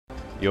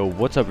Yo,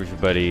 what's up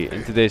everybody?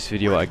 In today's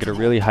video I got a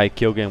really high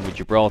kill game with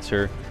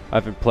Gibraltar. I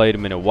haven't played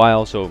him in a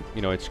while, so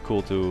you know it's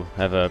cool to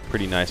have a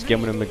pretty nice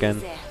game with him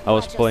again. I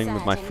was playing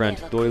with my friend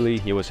Doily,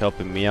 he was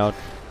helping me out.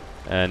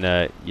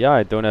 And yeah,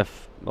 I don't have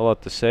a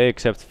lot to say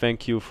except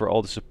thank you for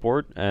all the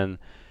support. And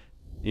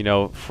you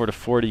know, for the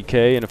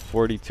 40k and the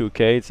 42k,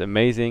 it's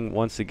amazing.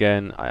 Once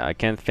again, I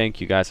can't thank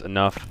you guys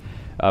enough.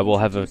 I will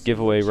have a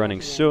giveaway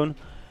running soon.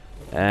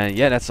 And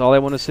yeah, that's all I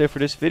want to say for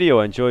this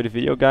video. Enjoy the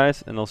video,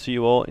 guys, and I'll see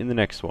you all in the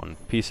next one.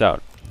 Peace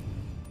out.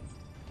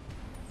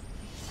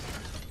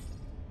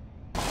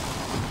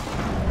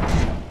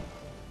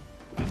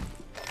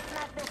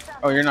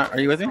 Oh, you're not. Are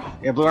you with me?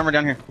 Yeah, blue armor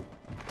down here.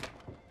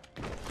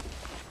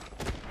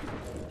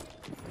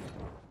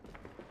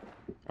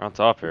 On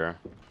top here.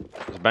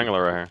 There's a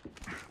Bangalore right here.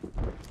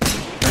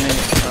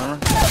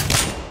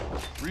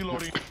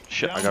 Reloading.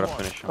 Shit, I gotta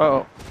finish him.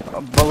 Oh,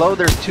 below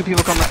there's two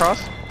people coming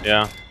across.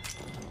 Yeah.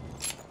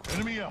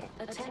 Enemy out.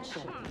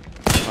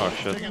 Oh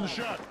shit. Taking the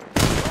shot.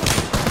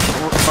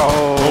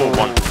 Oh,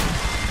 one.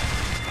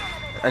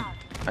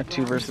 I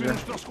two versus there.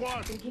 Finish the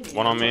squad.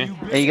 One on me.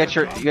 Hey, you got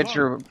your.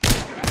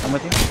 I'm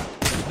with you.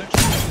 Next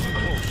one is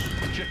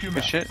close. Check your Good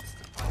map. shit.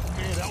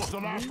 Okay, that was the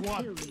last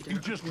one. You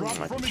just dropped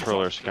My from each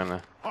controller's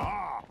kinda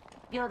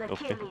other.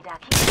 okay.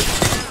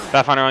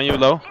 Pathfinder on you,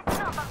 low.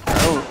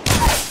 Oh,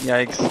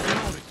 yikes.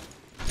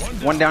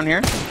 One down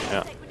here.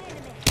 Yeah.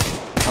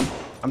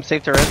 I'm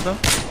safe to res though.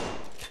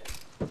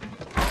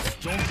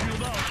 Don't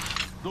shield out.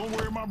 Don't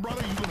worry, my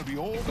brother. You're gonna be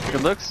old.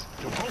 Good looks.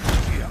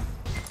 Yeah.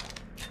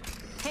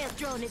 Health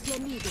drone if you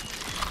need it.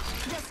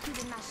 Just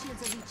giving my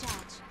shields a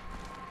recharge.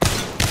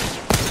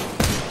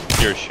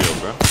 Your shield,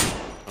 bro.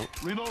 Oh,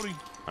 Reloading.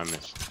 I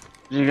missed.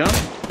 Did you go?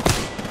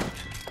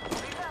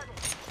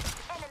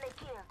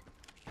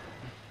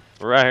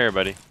 We're right here,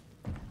 buddy.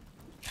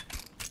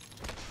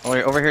 Oh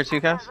wait, over here too,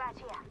 Cass.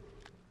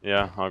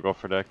 Yeah, I'll go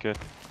for that kid.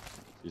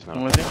 He's not.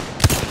 I'm with you.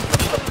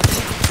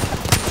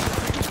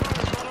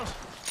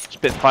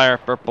 Spitfire,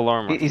 purple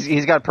armor.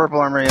 He's got purple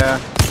armor, yeah.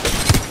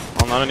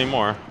 Well, not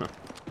anymore.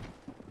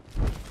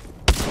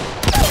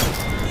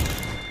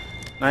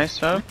 Nice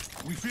job.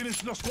 We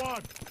finished the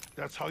squad.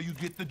 That's how you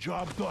get the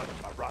job done,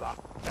 my brother.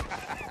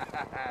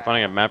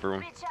 Finding a map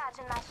room.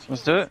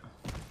 Let's do it.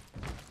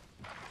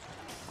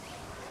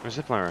 Where's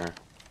the player right here?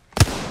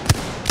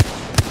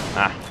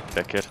 Ah,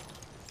 that kid.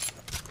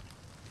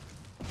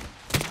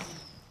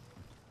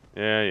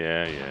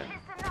 Yeah.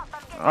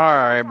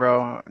 Alright,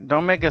 bro.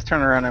 Don't make us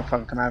turn around and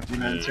fucking come after you,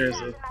 man.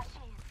 Seriously.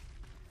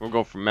 We'll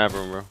go for map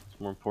room, bro. It's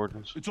more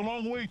important. It's a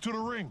long way to the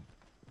ring.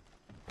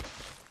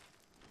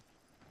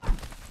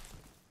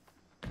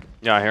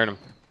 Yeah, I heard him.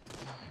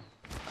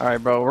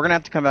 Alright, bro. We're gonna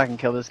have to come back and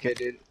kill this kid,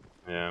 dude.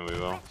 Yeah, we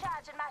will.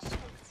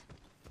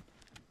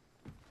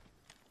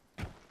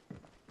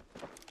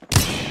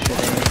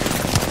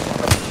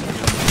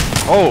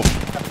 Oh!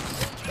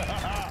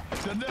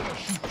 To never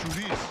shoot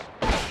through this.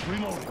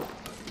 Reloading.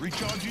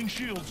 Recharging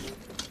shields.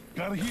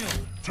 Gotta heal.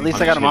 At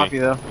least I got him off you,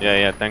 though.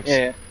 Yeah, thanks.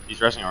 Yeah.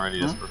 He's resting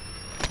already. That's perfect.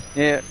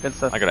 Yeah, good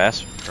stuff. I gotta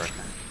ask for it.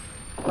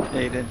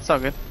 Yeah, you did. It's all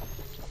good.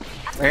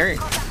 Right here.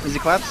 Easy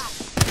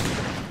claps.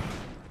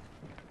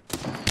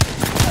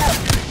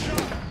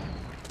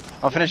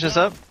 I'll finish this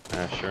up.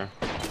 Yeah, sure.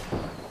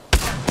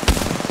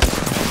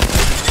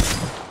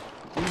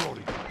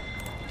 Reloading.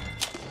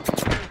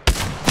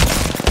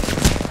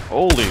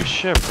 Holy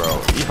shit, bro.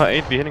 EVA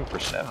 8 be hitting for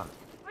 7.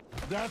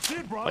 That's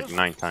it, brothers. Like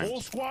 9 times.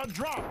 Whole squad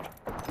dropped.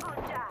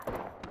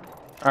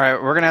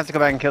 Alright, we're gonna have to go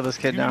back and kill this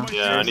kid now.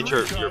 Yeah, I need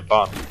your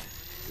bot.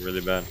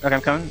 Really bad. Okay,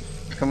 I'm coming.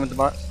 Come with the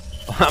bot.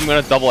 I'm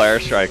gonna double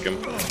airstrike him.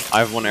 I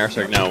have one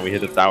airstrike now. We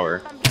hit the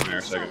tower. I'm gonna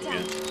airstrike him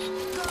again.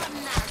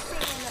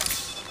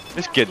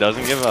 This kid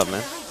doesn't give up,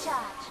 man.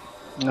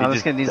 No,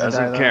 this kid needs to die,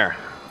 doesn't though. care.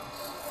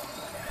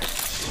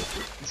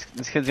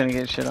 This kid's gonna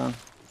get shit on.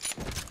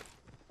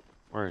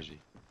 Where is he?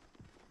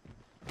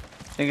 I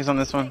think he's on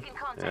this one.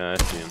 Yeah,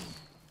 I see him.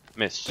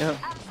 Miss. Yeah.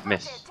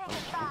 Miss.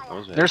 That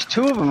was it. There's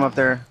two of them up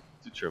there.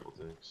 2 triple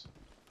things.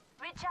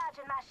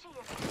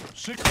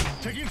 Sick.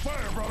 Taking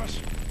fire, brothers.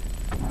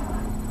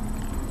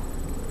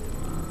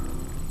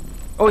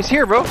 Oh, he's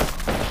here, bro.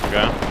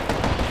 Okay.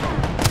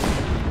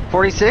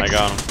 46. I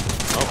got him.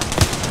 Oh.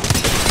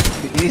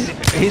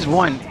 He's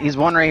one. He's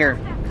one right here.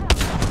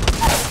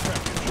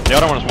 The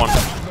other one is 1.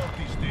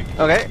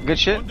 Okay, good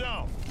shit. One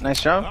down.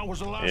 Nice job. That was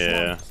the last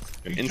Yeah. one.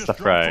 An He just insta dropped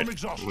fried from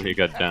exhaustion. when he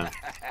got down.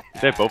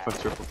 Did they both have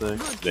triple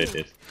things? They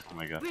did. Oh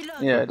my god.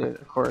 Yeah, dude.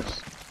 Of course.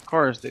 Of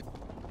course, dude.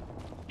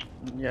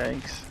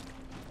 Yikes.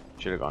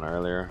 Should have gone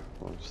earlier.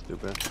 Oh,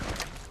 stupid.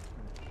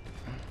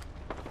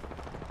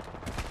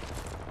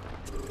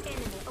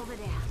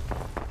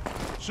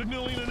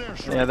 Signaling an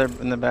airstrike. Yeah, they're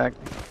in the back.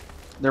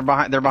 They're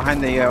behind. They're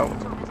behind the.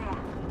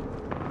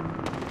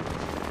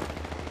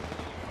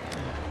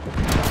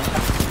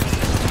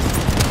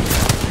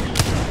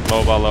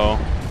 Low by low.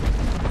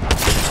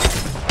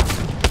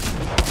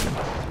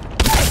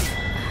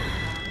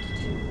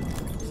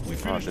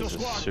 Oh, this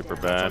is super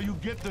bad. That's how you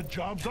get the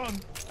job done.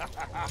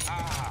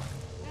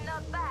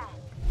 Not bad.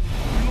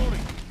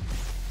 Reloading.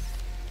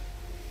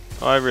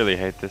 Oh, I really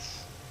hate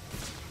this.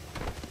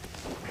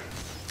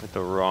 With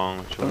the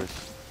wrong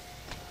choice.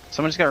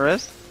 Someone just got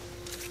wrist?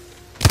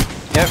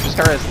 Yep, just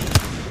got wrist.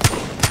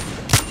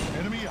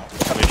 Enemy out.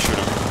 Let me shoot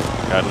him.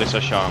 Yeah, at least I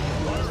shot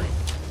him.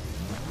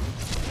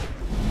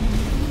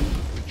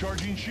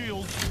 Recharging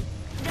shields.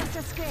 Just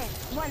a square.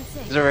 1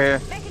 6. He's over here.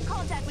 Making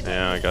contact with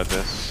Yeah, I got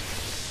this.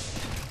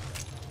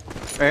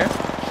 Right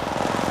here.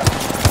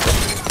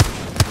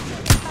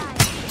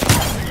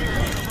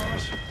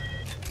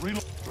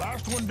 Reload.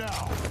 Last one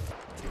down.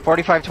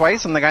 45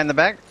 twice on the guy in the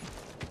back.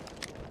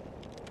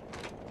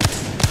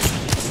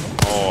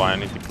 Oh, I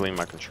need to clean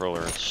my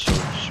controller. It's so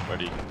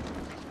sweaty.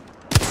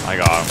 I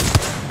got him.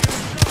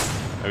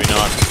 Maybe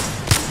not.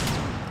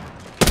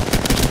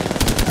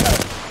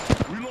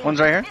 Reload. One's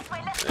right here. this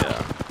way. Let's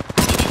Yeah.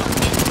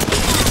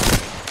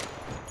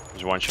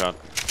 There's one shot.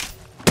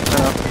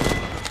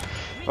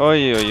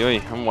 Oi, oi, oi.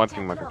 I'm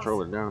wiping my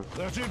controller down.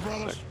 That's it,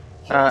 brothers.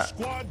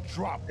 Squad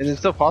drop. Is it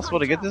still possible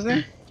to get this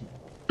thing?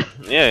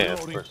 Yeah, of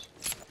course.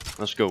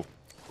 Let's go.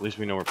 At least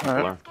we know where people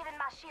Alright. are. giving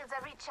my shields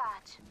a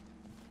recharge.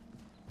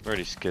 Where are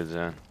these kids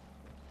at?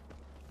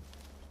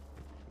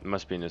 It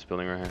must be in this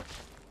building right here.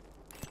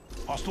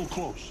 Hostile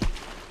close.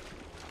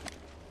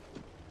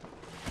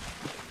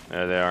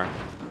 There they are.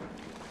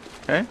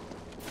 Okay.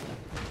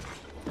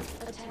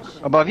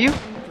 Above you?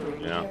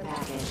 Yeah.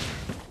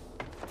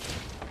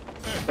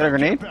 Got a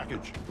grenade?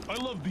 Package. I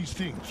love these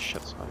things.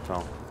 Shit, I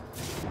fell.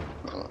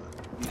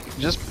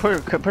 Just push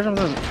them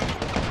those.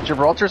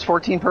 Gibraltar's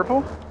 14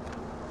 purple?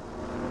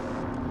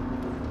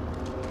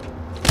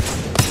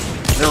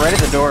 They're right at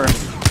the door.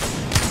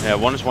 Yeah,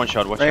 one is one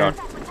shot, watch Right out.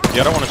 The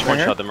other one is one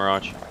here? shot, the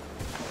Mirage.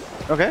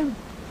 Okay.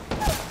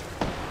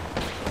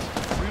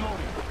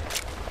 Reloading.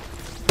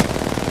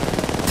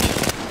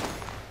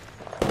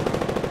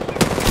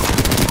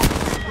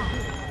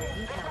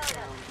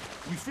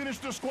 We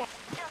finished the squad.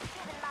 Just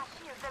giving my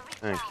shields a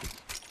Thank recharge.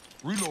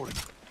 you. Reloading.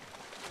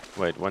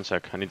 Wait, 1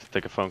 sec. I need to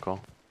take a phone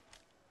call.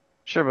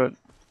 Sure, but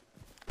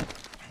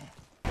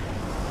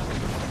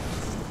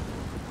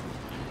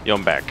Yo,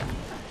 I'm back. do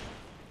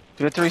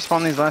we have to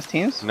respawn these last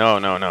teams? No,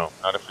 no, no.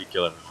 Not if we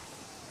kill everyone.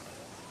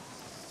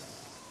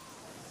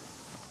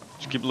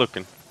 Just keep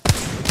looking.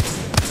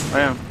 I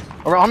am.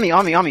 Over on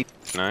me.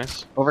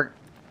 Nice. Over.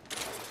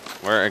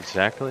 Where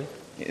exactly?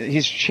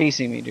 He's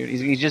chasing me, dude.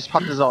 He just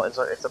popped his ult.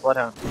 It's a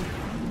bloodhound.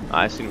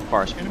 I seen him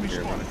far Enemy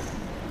here. spotted.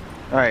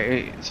 All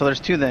right, so there's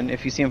two then.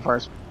 If you see him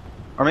first,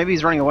 or maybe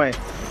he's running away.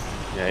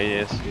 Yeah, he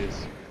is. He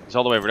is. He's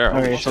all the way over there.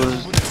 Okay, Holy so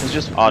shit. there's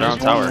just. Oh, they're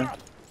there's on one tower.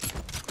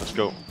 Let's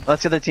go. there.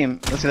 Let's see the team.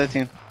 Let's see that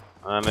team.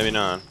 Maybe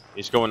not.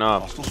 He's going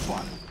up. Hostile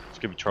spotted. It's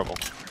gonna be trouble.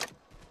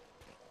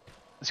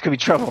 This could be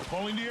trouble,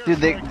 Calling the dude.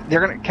 airstrike. They're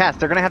gonna cast.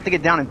 They're gonna have to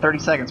get down in 30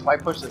 seconds. Why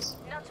push this?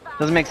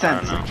 Doesn't make I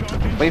sense. don't know.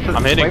 Recharging. Wait for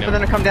I'm hitting wait for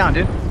them to come down,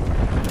 dude. All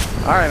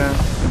right, man.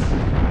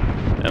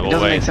 Yeah, It we'll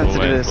doesn't wait. make sense We'll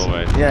to do wait. this. We'll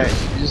wait. Yeah,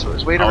 you just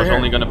wait I over was here.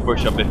 only gonna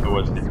push up if it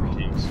was different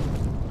teams.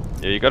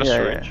 Yeah, you got a Yeah,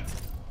 syringe.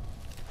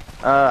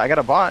 I got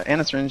a bot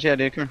and a syringe. Yeah,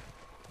 dude, come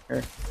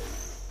here.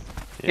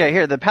 Yeah,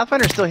 here. The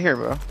Pathfinder's still here,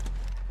 bro.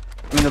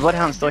 I mean, the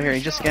Bloodhound's still here.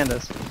 He just scanned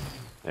us.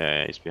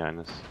 Yeah, he's behind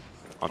us.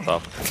 On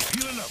top.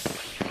 Healing up.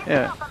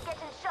 Yeah. I'm getting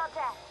shot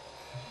at.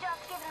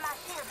 Just giving my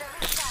shields a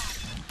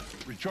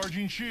recharge.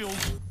 Recharging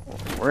shields.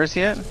 Where is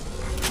he at?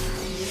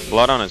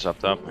 Bloodhound is up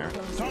top here.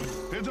 Top.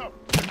 Heads up.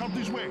 Up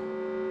this way.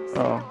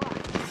 Oh.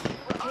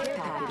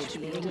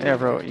 Yeah,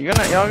 bro. Y'all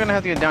gonna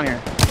have to get down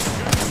here.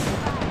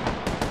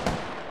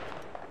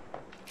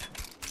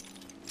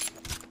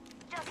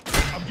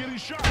 I'm getting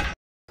shot.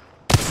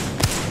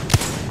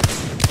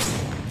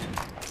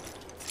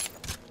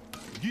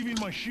 Giving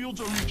my shields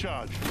a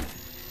recharge.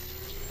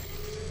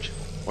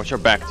 Watch your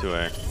back to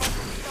it.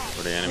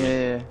 For the enemy.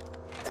 Yeah.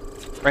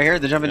 Right here.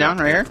 They're jumping down.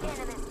 Right here.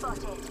 Enemy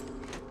spotted.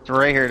 It's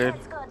right here, dude.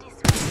 Let's go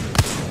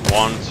this way.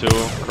 1,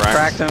 2,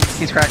 Cracked him.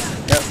 He's cracked.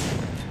 Yep.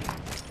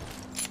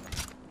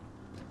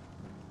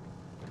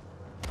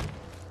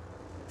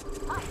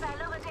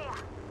 Hostile over there.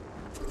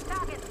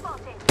 Target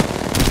spotted.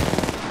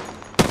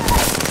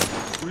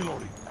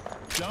 Reloading.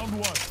 Down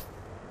one.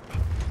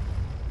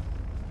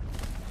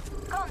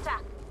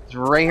 Contact. He's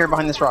right here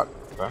behind this rock.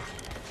 Okay.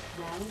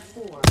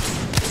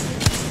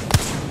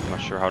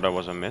 Not sure how that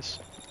was a miss.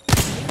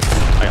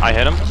 I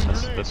hit him.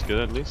 That's good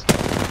at least.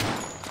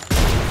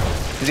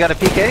 He's got a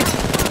PK.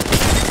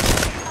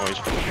 Oh, he's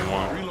freaking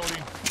one.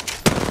 Reloading.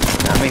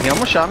 I mean, he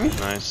almost shot me.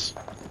 Nice.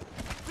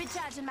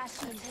 Recharging my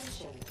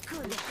shields. Good.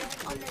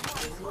 Only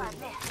one squad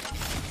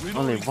left.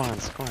 Only Reloading. one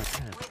squad.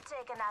 We've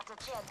taken out the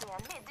champion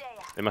mid-day.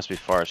 They must be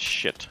far as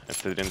shit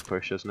if they didn't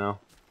push us now.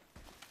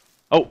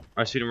 Oh,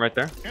 I see them right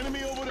there.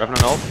 Enemy over there. Grabbing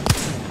an ult.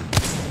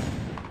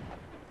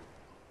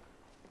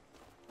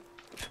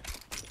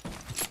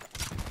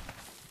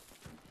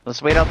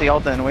 Let's wait out the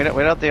ult then. Wait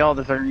out the ult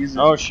if they're using.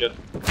 Oh shit.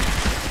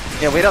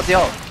 Yeah, wait out the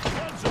ult.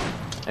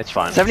 It's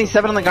fine.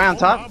 77 on the guy on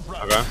top.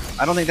 Okay.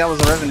 I don't think that was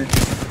a revenue.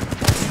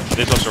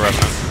 This was a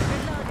revenant.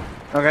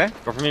 Okay,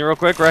 Go for me real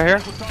quick, right here.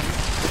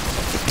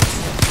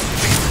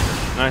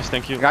 Nice,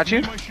 thank you. got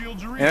you. My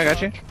shields a Yeah, I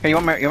got you. recharge. Hey, you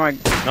want my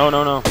No,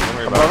 no, no. Don't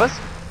worry above about us?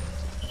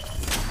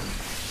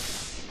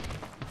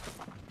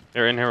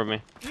 They're in here with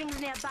me. Rings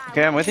nearby.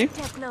 Okay, I'm with you.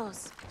 Stay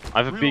close.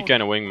 I have a peek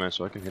and a wingman,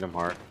 so I can hit him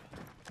hard.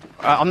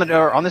 On the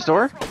door, on this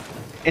door?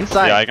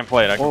 Inside. Yeah, I can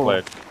play it. I can Whoa. play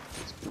it.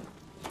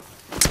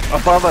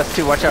 Above us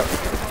too, watch out.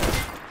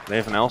 They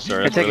have an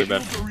L-star. That's take really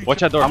it. bad. Watch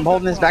that door. I'm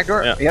holding this back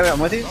door. Yeah. Yeah, I'm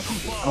with you.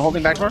 I'm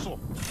holding back door.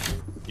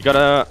 You got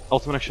a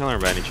ultimate accelerator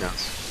by any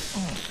chance?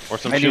 Or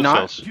some I do shield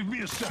not. cells? Give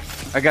me a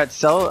sec. I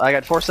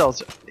got 4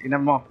 cells. You can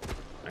have them all.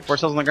 4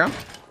 cells on the ground.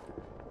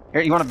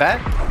 Here, you want a bat?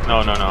 No,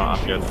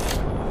 I'm good.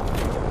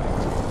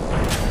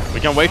 We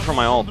can wait for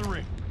my ult.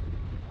 Did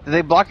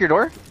they block your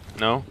door?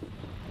 No.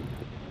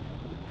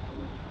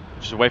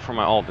 Just wait for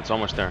my ult. It's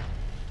almost there.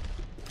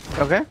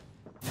 Okay.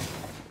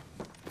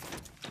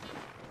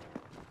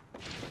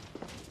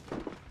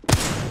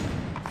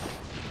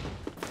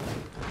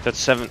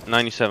 That's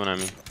 97, I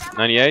mean.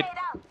 98?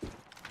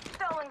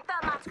 Throwing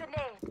thermite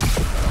grenade.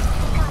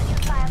 Can't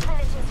use my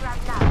abilities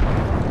right now.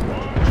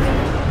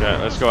 Okay,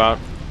 let's go out.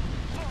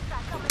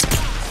 Inside coming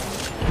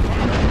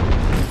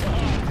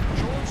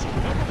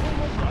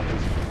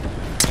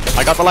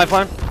I got the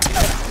lifeline.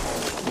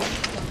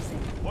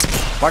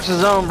 Watch the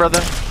zone,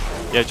 brother.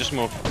 Yeah, just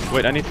move.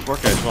 Wait, I need to work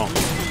it as well.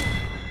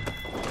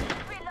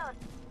 Reload.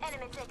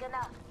 Enemy taken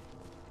out.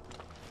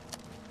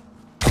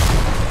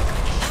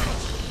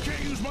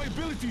 Can't use my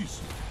abilities.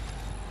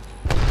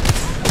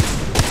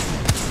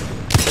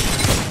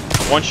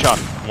 One shot.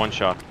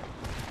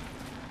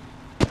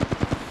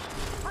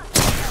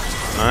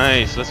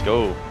 Nice, let's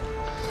go.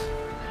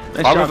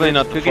 Nice Probably shot,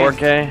 not the good game.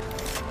 4K.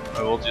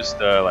 I will just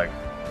like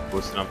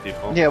boosting up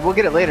people. Yeah, we'll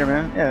get it later,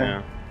 man. Yeah.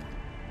 Yeah.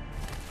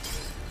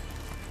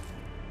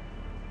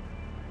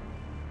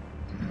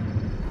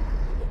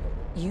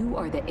 You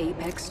are the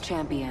Apex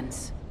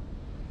champions.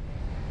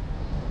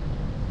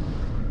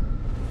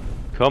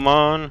 Come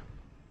on.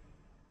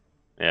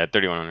 Yeah,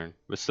 3100.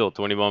 But still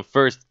 21.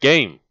 First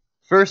game.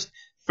 First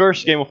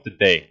game of the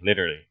day.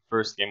 Literally.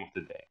 First game of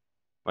the day.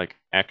 Like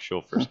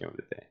actual first game of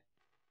the day.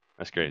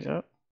 That's crazy. Yep.